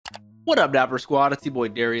What up, Dapper Squad? It's your boy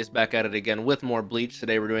Darius back at it again with more Bleach.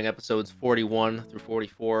 Today we're doing episodes 41 through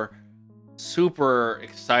 44. Super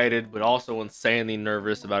excited, but also insanely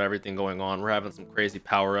nervous about everything going on. We're having some crazy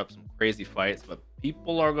power-ups, some crazy fights, but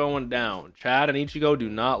people are going down. Chad and Ichigo do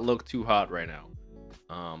not look too hot right now.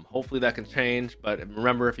 Hopefully that can change, but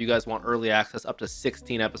remember, if you guys want early access up to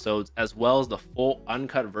 16 episodes as well as the full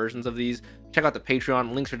uncut versions of these, check out the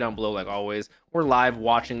Patreon. Links are down below like always. We're live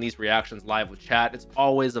watching these reactions live with chat. It's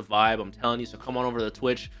always a vibe, I'm telling you. So come on over to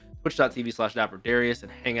Twitch, twitch.tv/DapperDarius,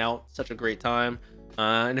 and hang out. Such a great time.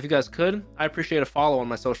 And if you guys could, I appreciate a follow on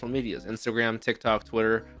my social medias: Instagram, TikTok,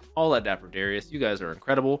 Twitter, all at DapperDarius. You guys are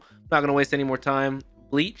incredible. Not gonna waste any more time.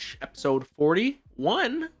 Bleach episode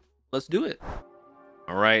 41. Let's do it.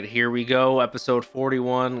 All right, here we go. Episode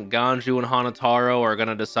 41. Ganju and Hanataro are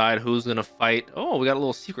gonna decide who's gonna fight. Oh, we got a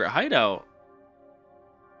little secret hideout.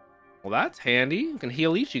 Well, that's handy. We can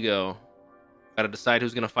heal Ichigo. Gotta decide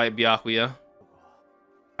who's gonna fight Byakuya.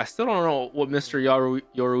 I still don't know what Mr.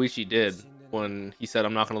 Yoruichi did when he said,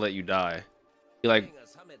 "I'm not gonna let you die." He like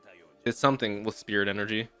did something with spirit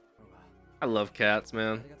energy. I love cats,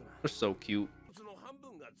 man. They're so cute.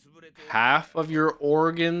 Half of your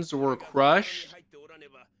organs were crushed.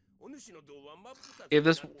 If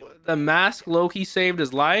the mask Loki saved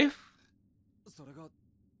his life.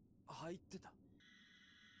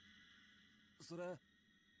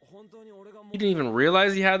 He didn't even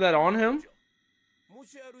realize he had that on him.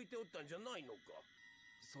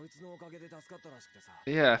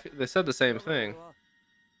 Yeah, they said the same thing.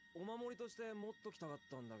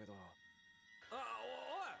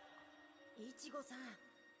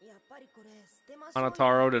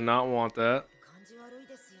 Hanataro did not want that.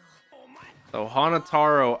 So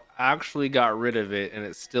Hanataro actually got rid of it, and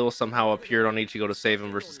it still somehow appeared on Ichigo to save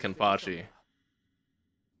him versus Kenpachi.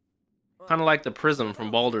 Kind of like the prism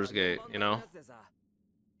from Baldur's Gate, you know?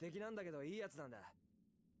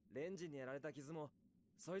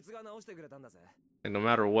 And no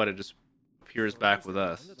matter what, it just appears back with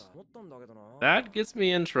us. That gets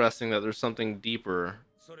me interesting that there's something deeper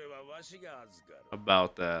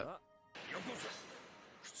about that.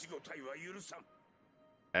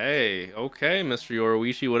 Hey, okay, Mr.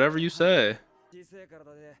 Yoruichi, whatever you say.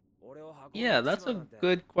 Yeah, that's a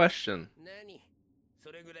good question.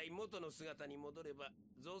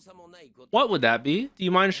 What would that be? Do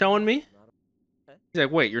you mind showing me? He's like,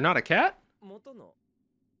 wait, you're not a cat? Do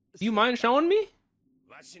you mind showing me?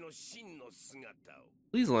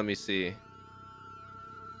 Please let me see.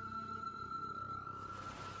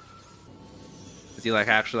 Is he like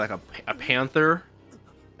actually like a panther?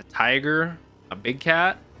 A tiger? A big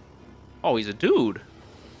cat? Oh, he's a dude.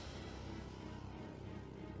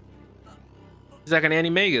 He's like an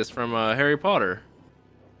animagus from Harry Potter.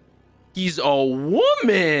 He's a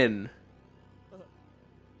woman.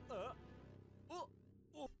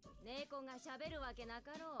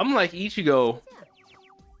 I'm like Ichigo.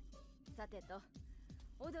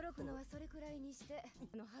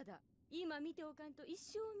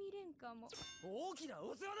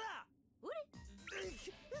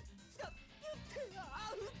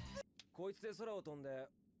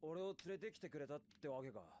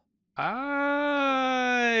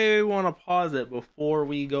 I want to pause it before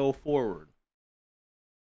we go forward.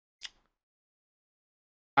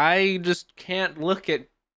 I just can't look at.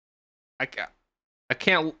 I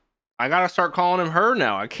can't. I gotta start calling him her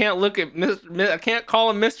now. I can't look at I can't call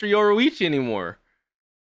him Mr. Yoruichi anymore.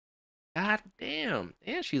 God damn.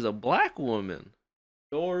 And she's a black woman.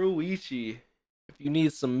 Yoruichi. If you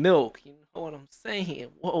need some milk, you know what I'm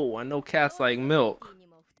saying. Whoa, I know cats like milk.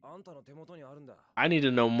 I need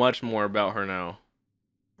to know much more about her now.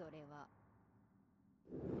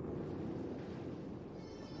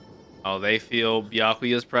 Oh, they feel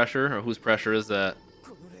Byakuya's pressure? Or whose pressure is that?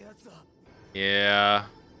 Yeah.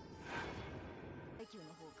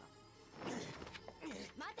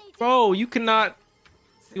 Bro, you cannot...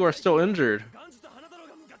 You are still injured.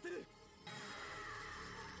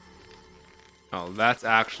 Oh, that's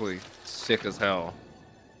actually sick as hell.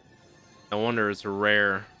 No wonder it's a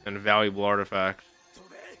rare and valuable artifact.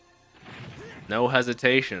 No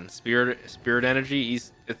hesitation. Spirit energy,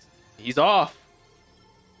 he's off.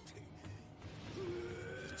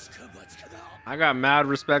 I got mad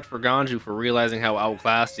respect for Ganju for realizing how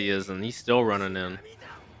outclassed he is, and he's still running in.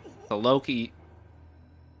 So Loki.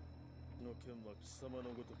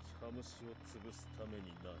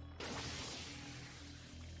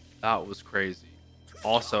 That was crazy.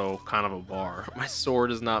 Also, kind of a bar. My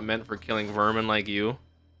sword is not meant for killing vermin like you.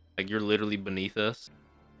 Like, you're literally beneath us.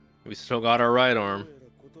 We still got our right arm.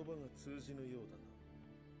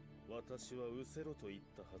 私は失せろと言っ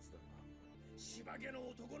たはずだが、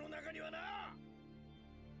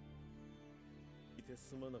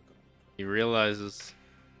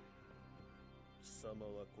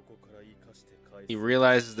He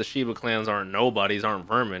realizes the Shiba clans aren't nobodies, aren't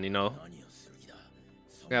vermin, you know.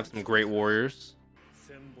 We have some great warriors.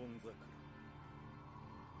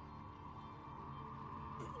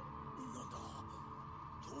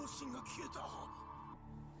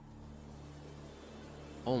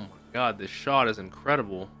 Oh my god, this shot is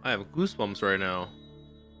incredible. I have goosebumps right now.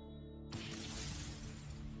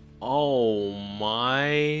 Oh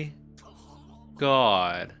my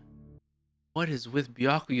god. What is with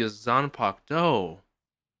Byakuya's Zanpakuto?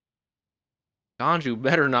 Ganju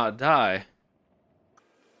better not die.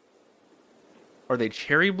 Are they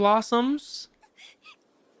cherry blossoms?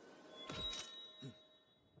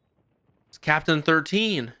 It's Captain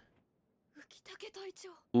 13.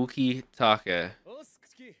 Ukitake.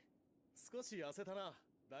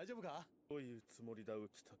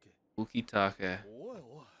 Ukitake.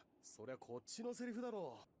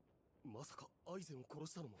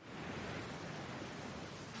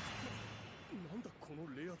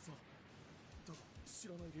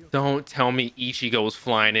 Don't tell me Ichigo's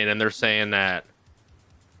flying in and they're saying that.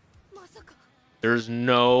 There's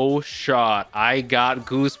no shot. I got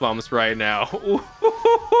goosebumps right now.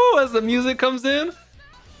 As the music comes in.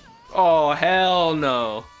 Oh, hell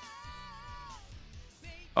no.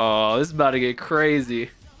 Oh, this is about to get crazy.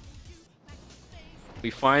 We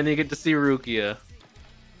finally get to see Rukia.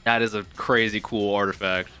 That is a crazy cool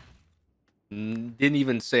artifact. Didn't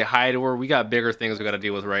even say hi to her. We got bigger things we got to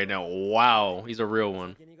deal with right now. Wow, he's a real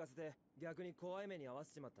one.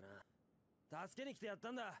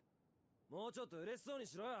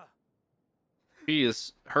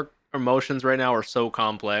 Her emotions right now are so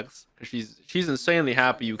complex. She's insanely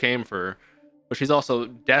happy you came for her, but she's also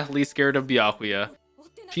deathly scared of Byakuya.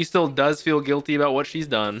 She still does feel guilty about what she's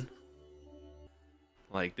done.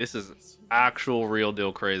 Like, this is actual real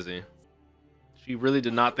deal crazy. She really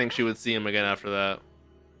did not think she would see him again after that.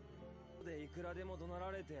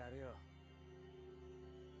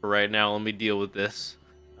 For right now, let me deal with this.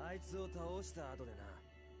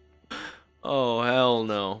 Oh, hell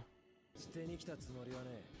no.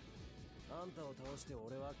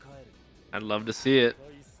 I'd love to see it.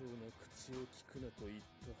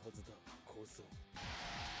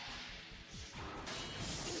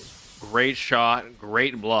 Great shot,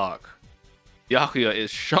 great block. Byakuya is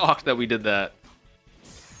shocked that we did that.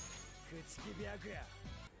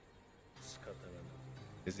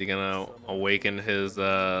 Is he gonna awaken his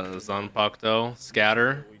Zanpakuto?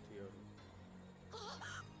 Scatter?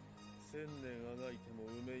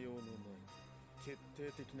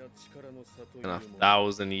 In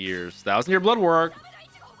 1,000 years. 1,000-year blood work.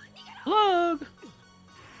 Plug.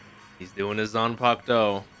 He's doing his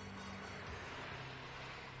Zanpakuto.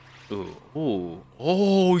 Ooh, ooh.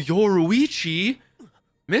 Oh, Yoruichi.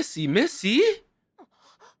 Missy.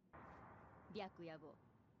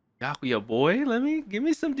 Byakuya boy, give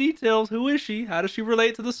me some details. Who is she? How does she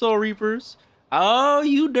relate to the Soul Reapers? Oh,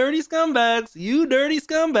 you dirty scumbags. You dirty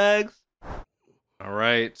scumbags. All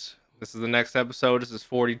right. This is the next episode. This is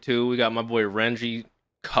 42. We got my boy Renji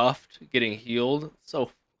cuffed, getting healed.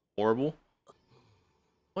 So horrible.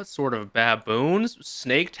 What sort of baboons?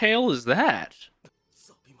 Snake tail is that?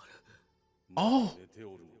 Oh,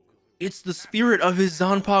 it's the spirit of his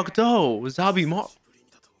Zanpakuto, Zabimaru.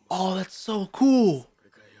 Oh, that's so cool.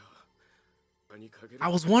 I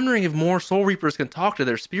was wondering if more Soul Reapers can talk to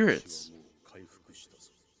their spirits.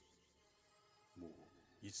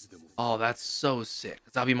 Oh, that's so sick.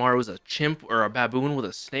 Zabimaru was a chimp or a baboon with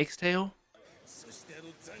a snake's tail.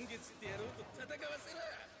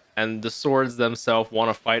 And the swords themselves want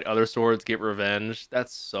to fight other swords, get revenge.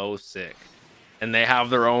 That's so sick. And they have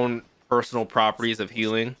their own personal properties of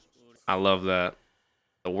healing. I love that.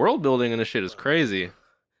 The world building in this shit is crazy.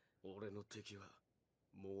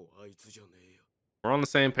 We're on the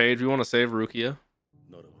same page. We want to save Rukia.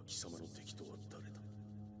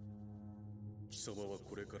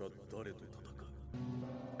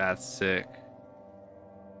 That's sick.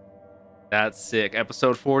 That's sick.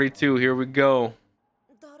 Episode 42. Here we go.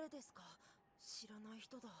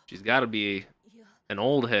 She's got to be an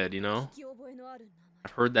old head, you know?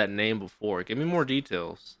 I've heard that name before. Give me more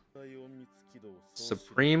details.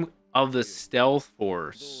 Supreme of the Stealth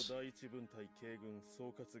Force.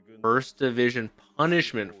 1st Division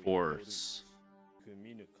Punishment Force.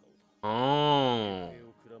 Oh.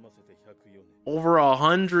 Over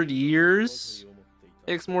 100 years?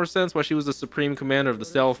 Makes more sense why she was the Supreme Commander of the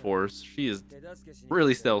Stealth Force. She is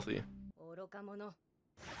really stealthy.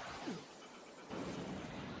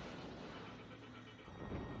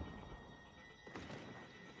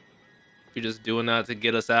 She just doing that to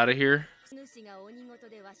get us out of here.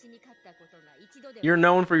 You're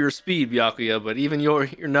known for your speed, Byakuya, but even you're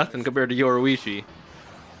nothing compared to Yoruichi.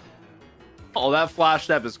 Oh, that flash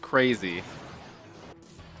step is crazy.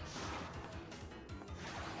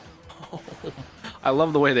 Oh, I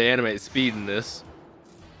love the way they animate speed in this.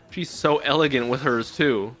 She's so elegant with hers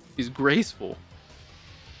too. She's graceful.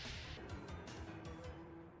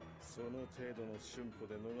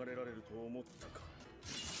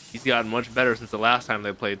 He's gotten much better since the last time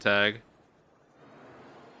they played tag.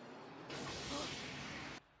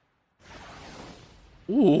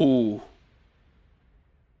 Ooh.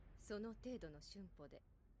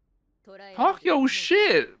 Talk yo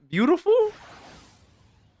shit. Beautiful.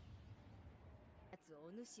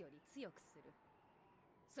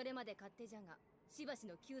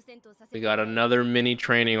 We got another mini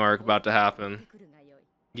training arc about to happen.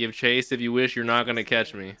 Give chase if you wish, you're not gonna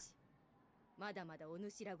catch me.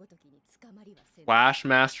 Flash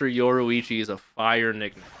Master Yoruichi is a fire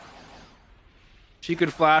nickname. She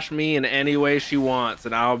could flash me in any way she wants,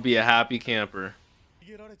 and I'll be a happy camper.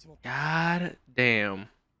 God damn.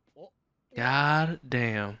 God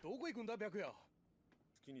damn.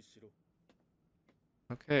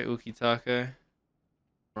 Okay, Ukitake.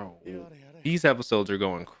 Bro, these episodes are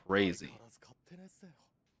going crazy.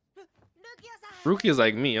 Ruki is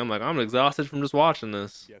like me. I'm exhausted from just watching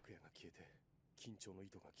this.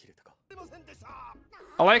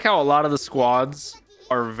 I like how a lot of the squads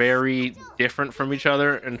are very different from each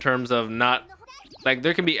other in terms of not like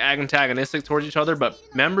there can be antagonistic towards each other, but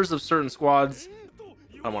members of certain squads,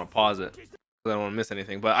 I don't want to pause it because I don't want to miss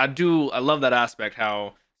anything, but I love that aspect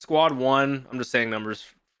how squad 1, I'm just saying numbers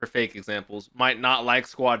for fake examples, might not like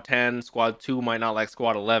squad 10, squad 2 might not like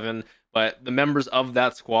squad 11, but the members of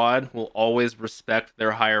that squad will always respect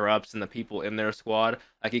their higher ups and the people in their squad.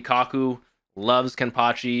 Like Ikaku loves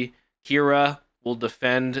Kenpachi, Kira will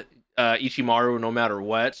defend Ichimaru no matter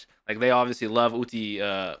what. Like they obviously love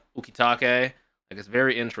Ukitake. Like it's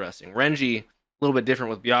very interesting. Renji, a little bit different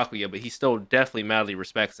with Byakuya, but he still definitely madly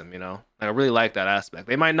respects him, you know? Like I really like that aspect.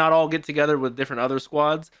 They might not all get together with different other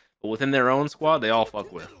squads, but within their own squad, they all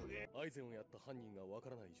fuck with.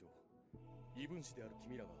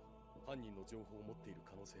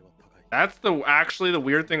 That's actually the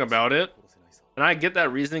weird thing about it. And I get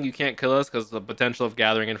that reasoning you can't kill us because the potential of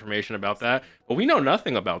gathering information about that, but we know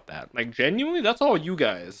nothing about that. Like genuinely, that's all you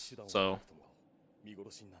guys. So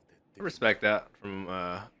I respect that from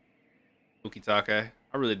Ukitake.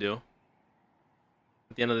 I really do.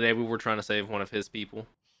 At the end of the day, we were trying to save one of his people.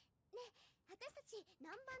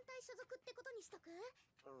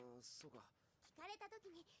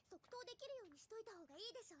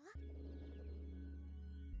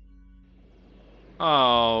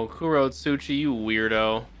 Oh, Kurotsuchi, you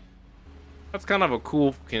weirdo. That's kind of a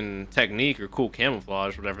cool technique or cool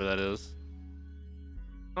camouflage, whatever that is.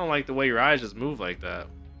 I don't like the way your eyes just move like that.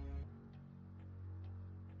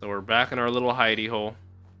 So we're back in our little hidey hole.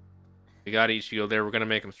 We got Ichigo there. We're going to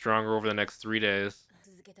make him stronger over the next 3 days.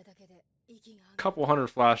 A couple hundred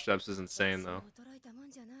flash steps is insane, though.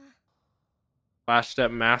 Flash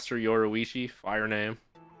step master Yoruichi. Fire name.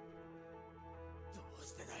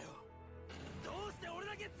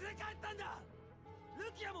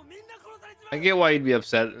 I get why you'd be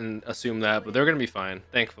upset and assume that, but they're going to be fine,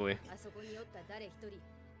 thankfully.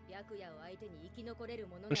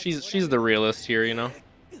 And she's the realist here, you know?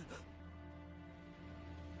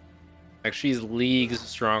 Like, she's leagues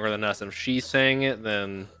stronger than us. If she's saying it,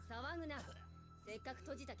 then...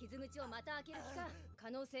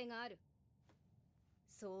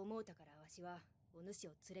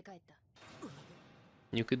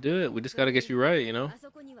 You could do it. We just gotta get you right, you know?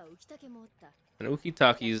 And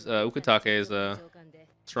Ukitake is a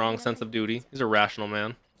strong sense of duty. He's a rational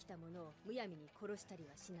man.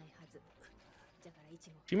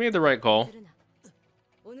 She made the right call.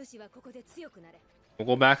 We'll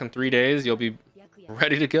go back in 3 days. You'll be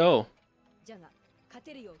ready to go.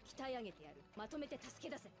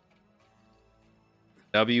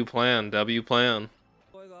 W plan. W plan.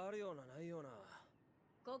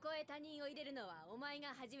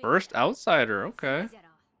 First outsider. Okay.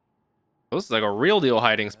 This is like a real deal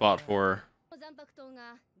hiding spot for her.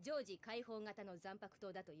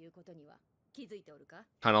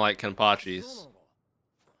 Kind of like Kenpachi's.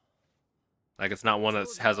 Like it's not one that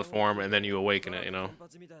has a form and then you awaken it, you know?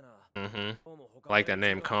 I like that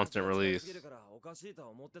name, Constant Release.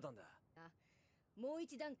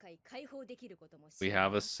 We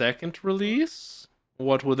have a second release?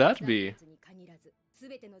 What would that be?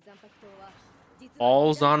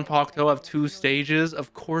 All Zanpakuto have 2 stages?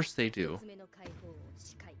 Of course they do.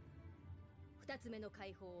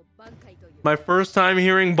 My first time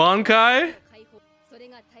hearing Bankai?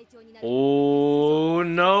 Oh,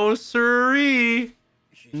 no siree.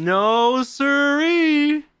 No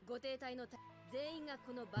siree.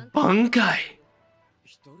 Bankai.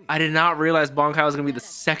 I did not realize Bankai was going to be the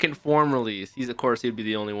second form release. Of course, he'd be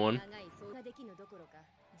the only one.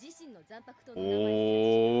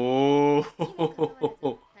 Oh.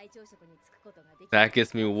 That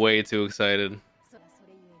gets me way too excited.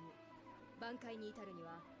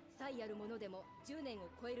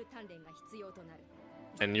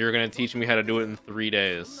 And you're gonna teach me how to do it in 3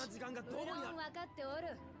 days.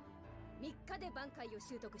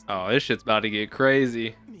 Oh, this shit's about to get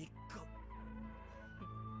crazy.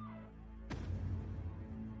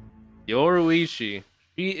 Yoruichi.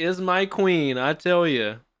 She is my queen, I tell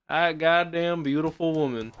you. That goddamn beautiful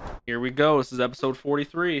woman. Here we go. This is episode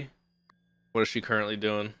 43. What is she currently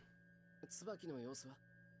doing?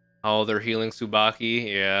 Oh, they're healing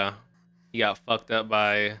Tsubaki. Yeah. He got fucked up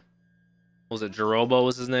by... What was it? Jirobo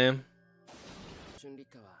was his name?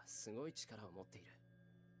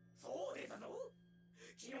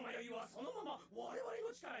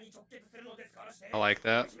 I like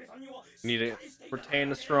that. You need to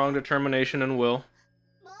retain a strong determination and will.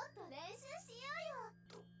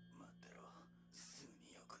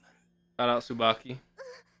 Shout out Tsubaki.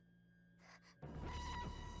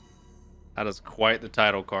 That is quite the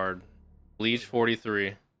title card. Bleach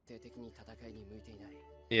 43.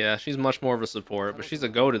 Yeah, she's much more of a support, but she's a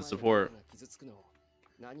goated support.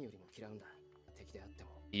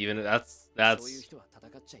 Even that's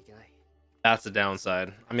a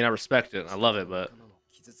downside. I mean, I respect it. I love it, but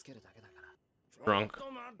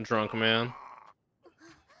drunk man.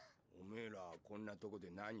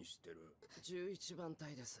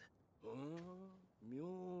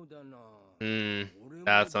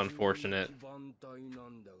 That's unfortunate.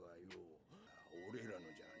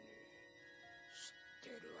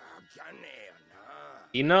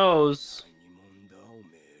 He knows.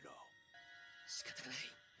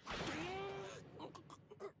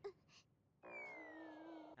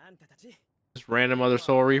 Just random other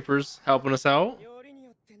Soul Reapers helping us out.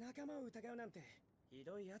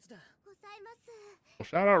 Well,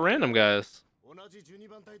 shout out random guys.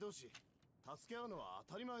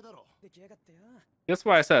 That's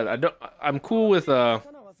why I said I'm cool with the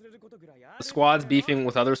squads beefing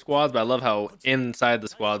with other squads, but I love how inside the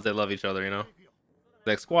squads they love each other, you know?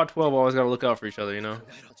 Like squad 12 always gotta look out for each other, you know?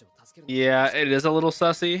 Yeah, it is a little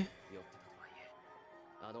sussy.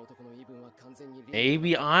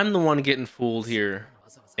 Maybe I'm the one getting fooled here.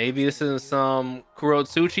 Maybe this is some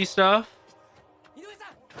Kurotsuchi stuff.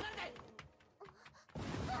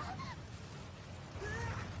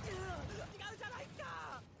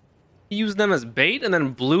 He used them as bait and then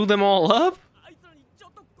blew them all up?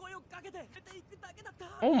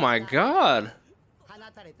 Oh my god.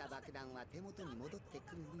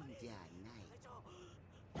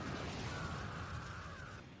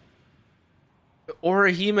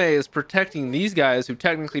 Orihime is protecting these guys who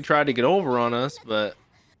technically tried to get over on us, but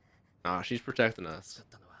nah, she's protecting us.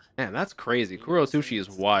 Man, that's crazy. Kurotsuchi is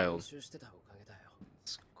wild.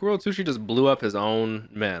 Kurotsuchi just blew up his own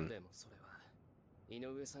men.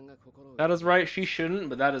 That is right, she shouldn't,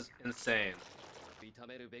 but that is insane.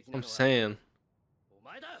 I'm saying.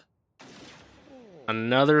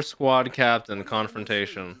 Another squad captain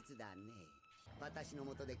confrontation.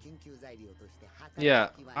 Yeah,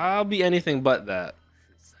 I'll be anything but that.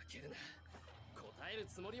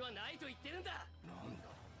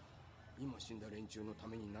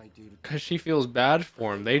 Because she feels bad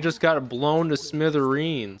for him. They just got blown to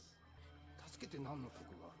smithereens.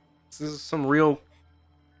 This is some real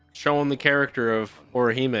showing the character of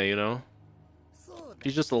Orihime, you know?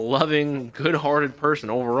 She's just a loving, good-hearted person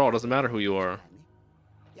overall. Doesn't matter who you are.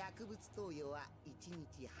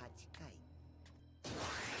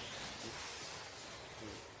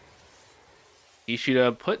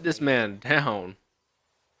 Ishida, put this man down.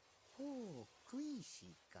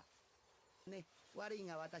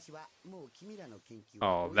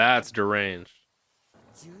 Oh, that's deranged.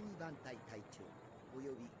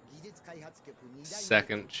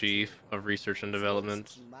 Second chief of research and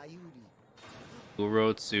development,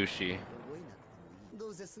 Kurotsuchi.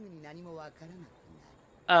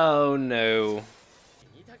 Oh no.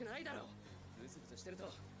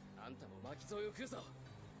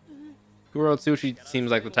 Kurotsuchi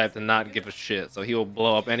seems like the type to not give a shit, so he will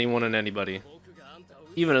blow up anyone and anybody.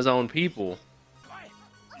 Even his own people.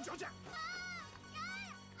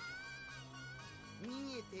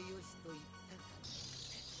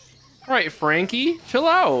 Alright, Frankie, chill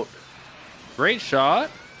out. Great shot.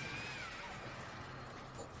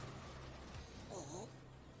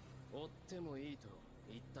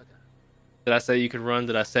 Did I say you could run?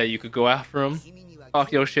 Did I say you could go after him?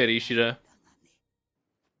 Talk your shit, Ishida.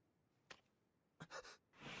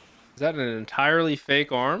 Is that an entirely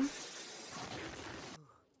fake arm?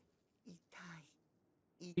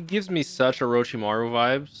 He gives me such Orochimaru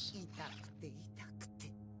vibes.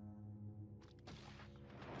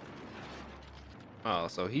 Oh,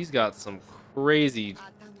 so he's got some crazy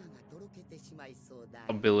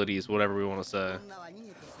abilities, whatever we want to say.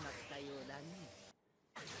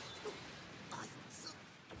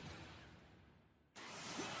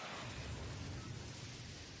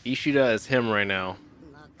 Ishida is him right now.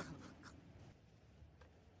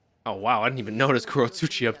 Oh wow, I didn't even notice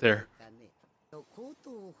Kurotsuchi up there.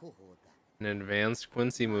 An advanced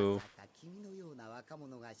Quincy move.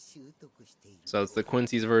 So it's the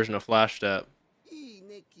Quincy's version of Flash Step.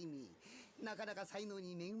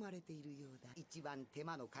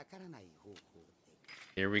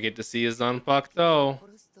 Here we get to see his Zanpakuto.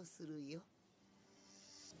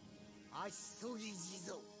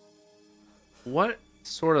 What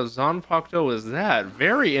sort of Zanpakuto is that?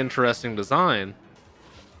 Very interesting design.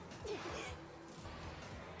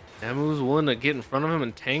 Namu's willing to get in front of him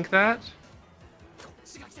and tank that?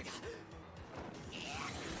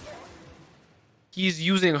 He's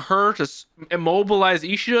using her to immobilize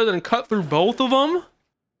Ishida, then cut through both of them?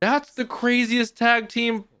 That's the craziest tag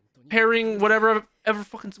team pairing, whatever, ever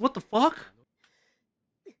fucking... What the fuck?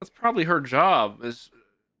 That's probably her job, is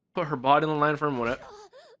put her body on the line for him, whatever.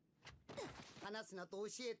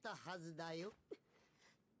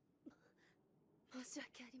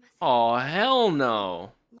 Oh, hell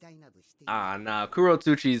no. Ah, nah.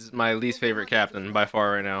 Kurotsuchi's my least favorite captain by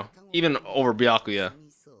far right now. Even over Byakuya.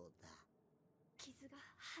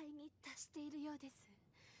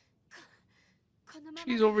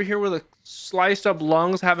 She's over here with a sliced up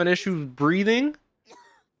lungs, having issues breathing.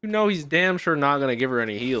 You know he's damn sure not gonna give her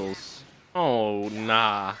any heals. Oh,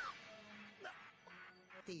 nah.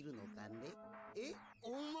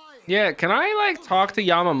 Yeah, can I like talk to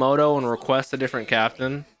Yamamoto and request a different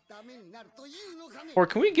captain? Or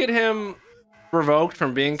can we get him revoked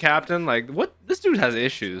from being captain? Like, what? This dude has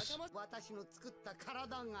issues.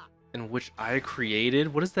 In which I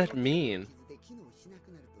created? What does that mean?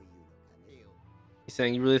 He's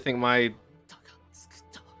saying, you really think my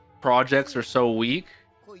projects are so weak?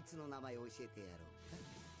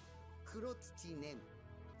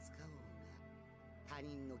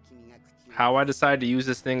 How I decide to use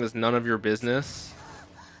this thing is none of your business.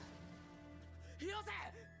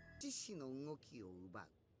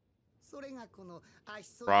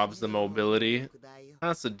 Robs the mobility.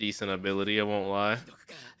 That's a decent ability, I won't lie.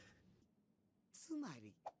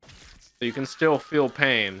 So you can still feel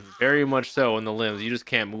pain, very much so, in the limbs. You just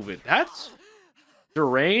can't move it. That's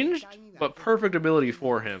deranged, but perfect ability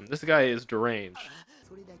for him. This guy is deranged.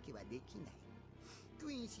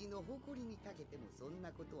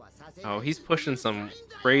 Oh, he's pushing some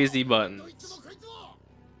crazy buttons.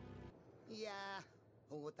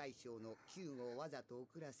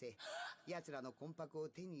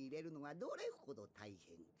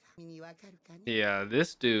 Yeah,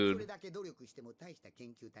 this dude.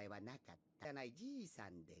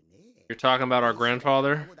 You're talking about our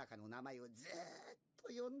grandfather?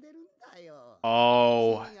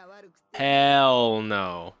 Oh, hell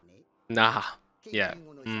no. Nah. Yeah.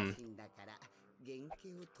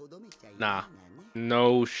 Nah.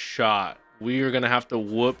 No shot. We are gonna have to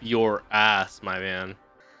whoop your ass, my man.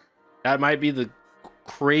 That might be the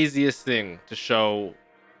craziest thing to show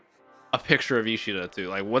a picture of Ishida too.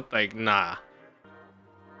 Like what? Like nah.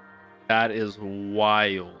 That is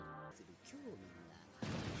wild.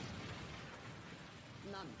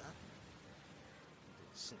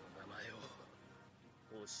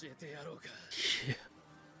 Yeah.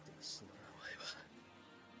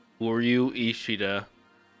 Who are you, Ishida?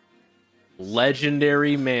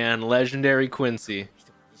 Legendary man, legendary Quincy.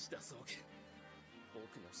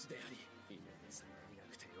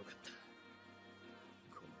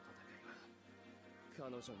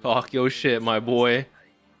 Talk your shit, my boy.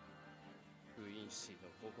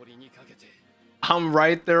 I'm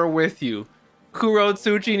right there with you.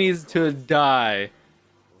 Kurotsuchi needs to die.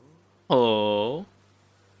 Oh.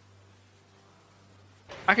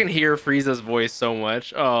 I can hear Frieza's voice so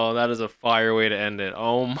much. Oh, that is a fire way to end it.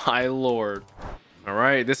 Oh my lord. All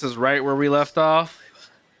right, this is right where we left off.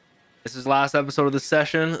 This is last episode of the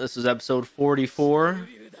session. This is episode 44.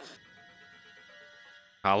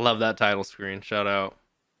 I love that title screen. Shout out.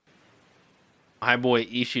 My boy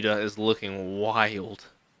Ishida is looking wild.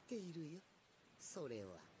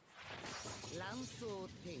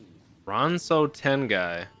 Ranso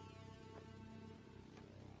Tengai.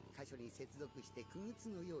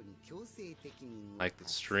 Like the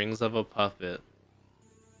strings of a puppet.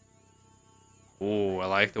 Ooh, I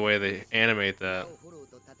like the way they animate that.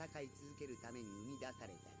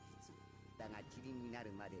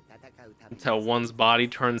 Until one's body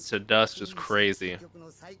turns to dust is crazy.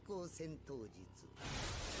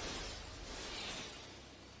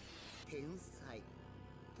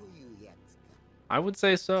 I would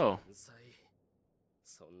say so.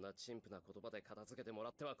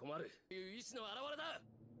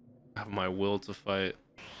 I have my will to fight.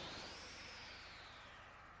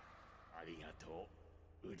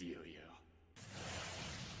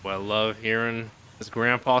 Well, I love hearing his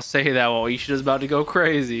grandpa say that while Ishida's about to go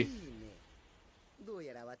crazy.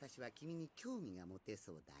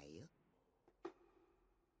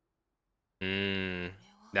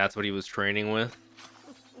 That's what he was training with.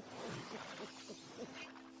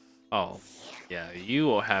 Oh, yeah, you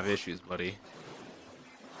will have issues, buddy.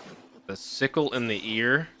 The sickle in the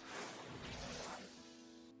ear.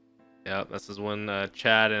 Yep, this is when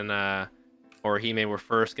Chad and Orihime were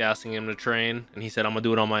first gassing him to train, and he said, "I'm gonna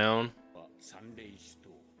do it on my own."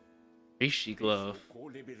 Reishi glove.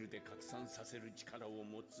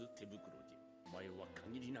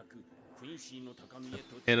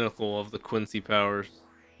 The pinnacle of the Quincy powers.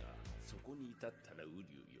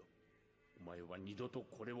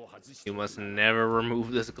 You must never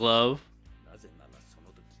remove this glove.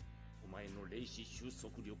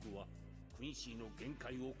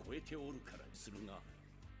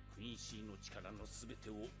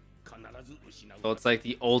 So it's like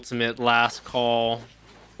the ultimate last call,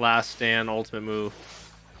 last stand, ultimate move.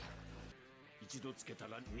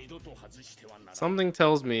 Something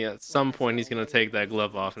tells me at some point he's gonna take that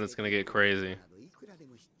glove off and it's gonna get crazy.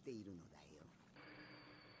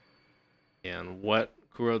 And what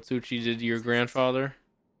Kurotsuchi did to your grandfather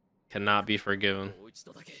cannot be forgiven.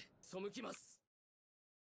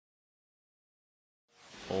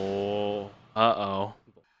 Oh, uh-oh.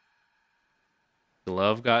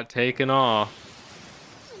 Glove got taken off.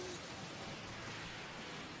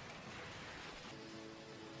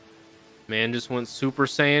 Man just went Super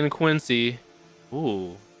Saiyan Quincy.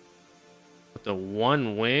 Ooh. With the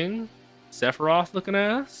one wing? Sephiroth looking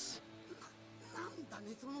ass?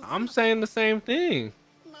 I'm saying the same thing.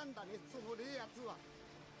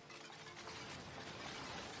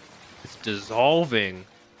 It's dissolving.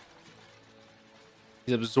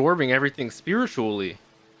 He's absorbing everything spiritually.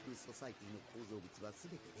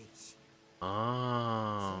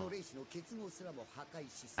 Oh.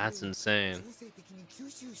 That's insane.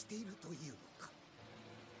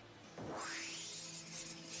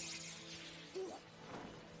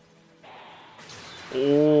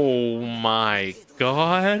 Oh my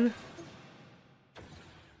god.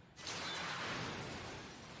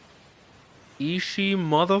 Ishii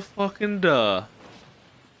motherfucking duh.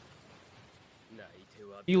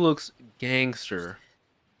 He looks gangster.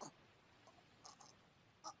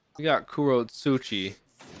 We got Kurotsuchi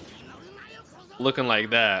looking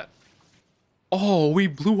like that. Oh, we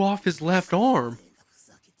blew off his left arm.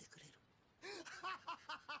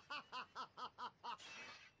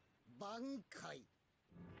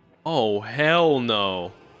 Oh, hell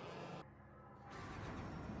no.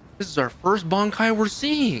 This is our first Bankai we're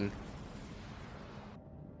seeing.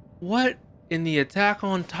 What in the Attack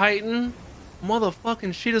on Titan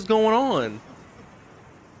motherfucking shit is going on?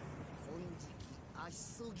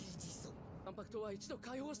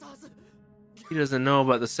 He doesn't know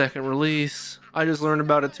about the second release. I just learned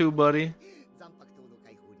about it too, buddy.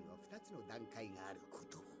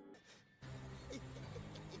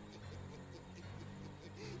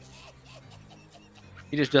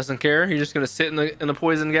 He just doesn't care. He's just gonna sit in the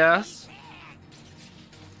poison gas.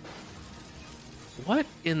 What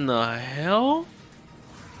in the hell?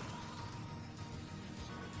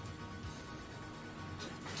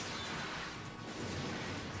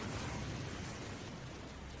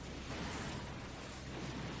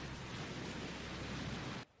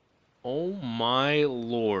 Oh my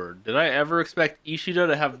lord. Did I ever expect Ishida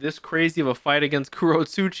to have this crazy of a fight against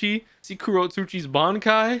Kurotsuchi? See Kurotsuchi's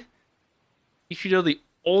Bankai? Ishida the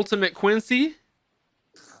ultimate Quincy?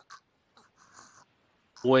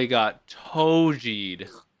 Boy got Toji'd.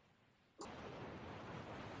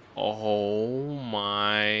 Oh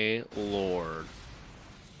my lord.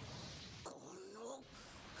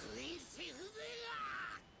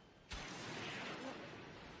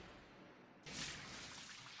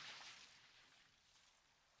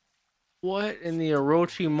 What in the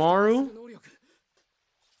Orochimaru?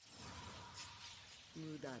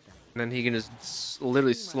 And then he can just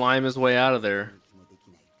literally slime his way out of there.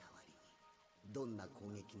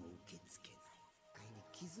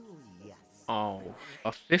 Oh,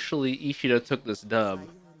 officially Ishida took this dub.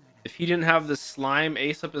 If he didn't have the slime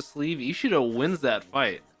ace up his sleeve, Ishida wins that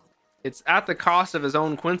fight. It's at the cost of his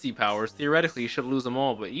own Quincy powers. Theoretically, he should lose them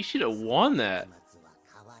all, but Ishida won that.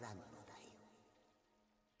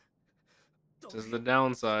 This is the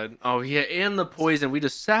downside. Oh, yeah, and the poison. We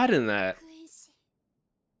just sat in that.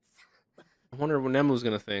 I wonder what Nemu's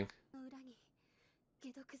gonna think.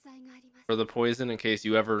 For the poison, in case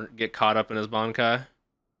you ever get caught up in his Bankai.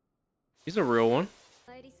 He's a real one.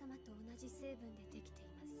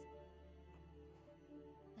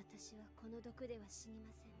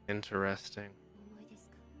 Interesting.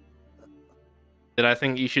 Did I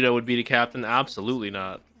think Ishida would be the captain? Absolutely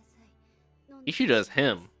not. Ishida is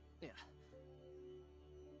him.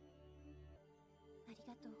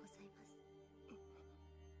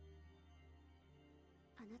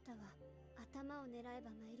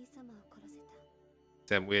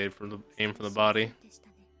 That we had from the aim from the body.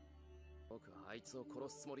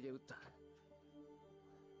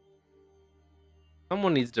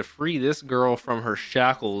 Someone needs to free this girl from her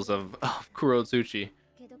shackles of Kurotsuchi.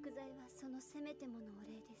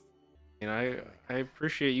 And I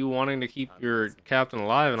appreciate you wanting to keep your captain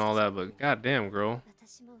alive and all that, but goddamn, girl.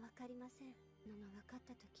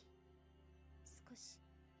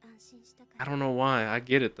 I don't know why. I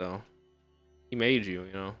get it though. He made you,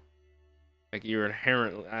 you know. Like you're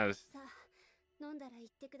inherently as.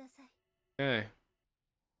 Okay.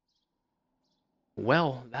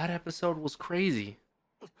 Well, that episode was crazy.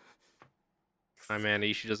 My man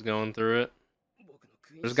Ishida's going through it.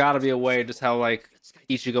 There's got to be a way, just how like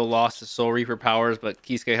Ichigo lost his Soul Reaper powers, but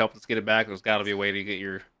Kisuke helped us get it back. There's got to be a way to get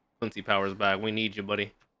your Quincy powers back. We need you,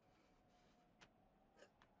 buddy.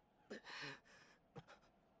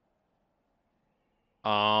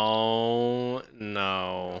 Oh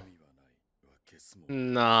no.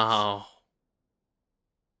 No.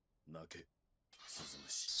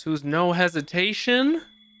 Sue's no hesitation?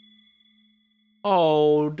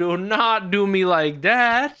 Oh, do not do me like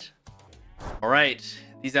that. All right,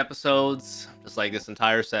 these episodes, just like this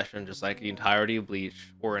entire session, just like the entirety of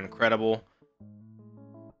Bleach, were incredible.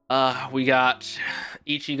 We got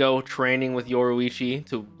Ichigo training with Yoruichi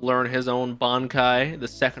to learn his own Bankai, the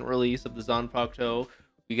second release of the Zanpakuto.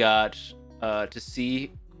 We got to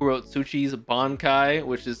see Kurotsuchi's Bankai,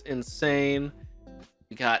 which is insane.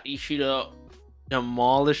 We got Ishida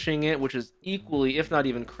demolishing it, which is equally, if not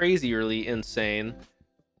even crazierly insane.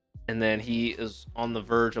 And then he is on the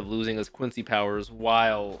verge of losing his Quincy powers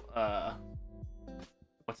while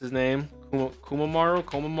what's his name? Komamura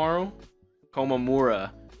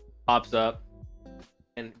pops up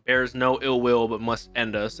and bears no ill will but must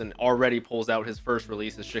end us, and already pulls out his first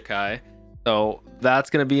release as Shikai. So that's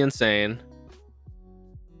gonna be insane.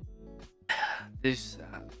 This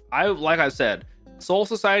like I said, Soul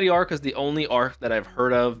Society arc is the only arc that I've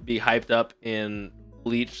heard of be hyped up in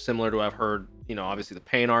Bleach, similar to I've heard, you know, obviously the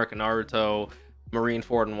Pain arc in Naruto,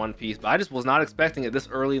 Marineford in One Piece, but I just was not expecting it this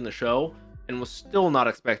early in the show, and was still not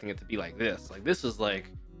expecting it to be like this. Like, this is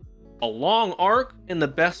like a long arc in the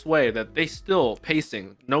best way, that they still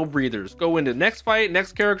pacing, no breathers, go into next fight,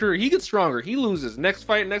 next character, he gets stronger, he loses, next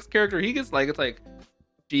fight, next character, he gets, like, it's like,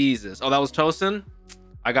 Jesus. Oh, that was Tosin?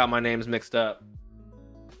 I got my names mixed up.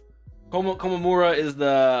 Komamura is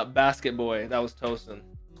the basket boy. That was Tosin,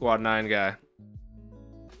 Squad 9 guy.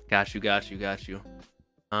 Got you.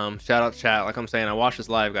 Shout out chat. Like I'm saying, I watched this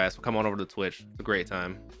live, guys, so come on over to Twitch. It's a great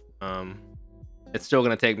time. It's still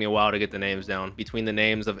gonna take me a while to get the names down, between the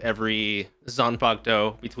names of every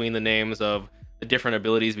Zanpakuto, between the names of the different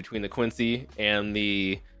abilities between the Quincy and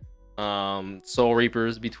the Soul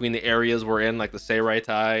Reapers, between the areas we're in, like the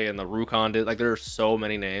Seiraitai and the Rukon did. Like, there are so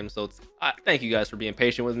many names. So it's thank you guys for being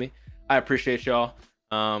patient with me. I appreciate y'all.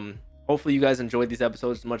 Hopefully you guys enjoyed these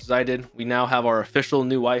episodes as much as I did. We now have our official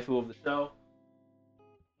new waifu of the show.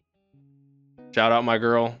 Shout out my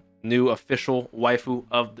girl, new official waifu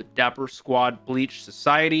of the Dapper Squad Bleach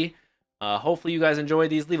Society. Hopefully you guys enjoyed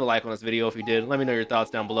these. Leave a like on this video if you did. Let me know your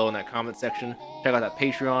thoughts down below in that comment section. Check out that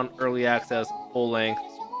Patreon, early access, full length.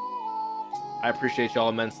 I appreciate y'all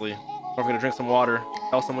immensely. Don't forget to drink some water.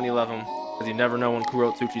 Tell someone you love them, because you never know when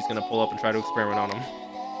Kurotsuchi's going to pull up and try to experiment on them.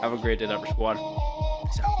 Have a great day, Dapper Squad.